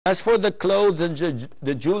As for the clothes and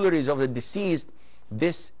the jewelries of the deceased,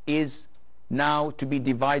 this is now to be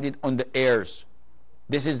divided on the heirs.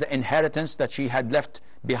 This is the inheritance that she had left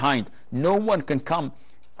behind. No one can come.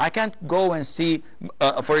 I can't go and see,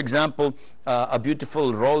 for example, a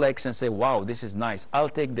beautiful Rolex and say, wow, this is nice. I'll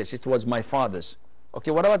take this. It was my father's. Okay,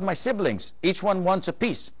 what about my siblings? Each one wants a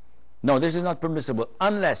piece. No, this is not permissible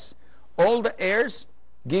unless all the heirs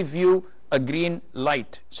give you a green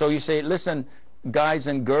light. So you say, listen, guys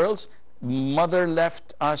and girls, mother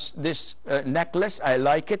left us this necklace. I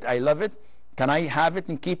like it. I love it. Can I have it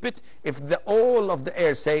and keep it? If all of the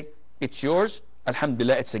heirs say it's yours,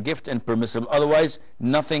 alhamdulillah, it's a gift and permissible. Otherwise,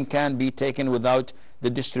 nothing can be taken without the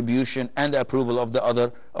distribution and the approval of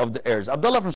the heirs. Abdullah from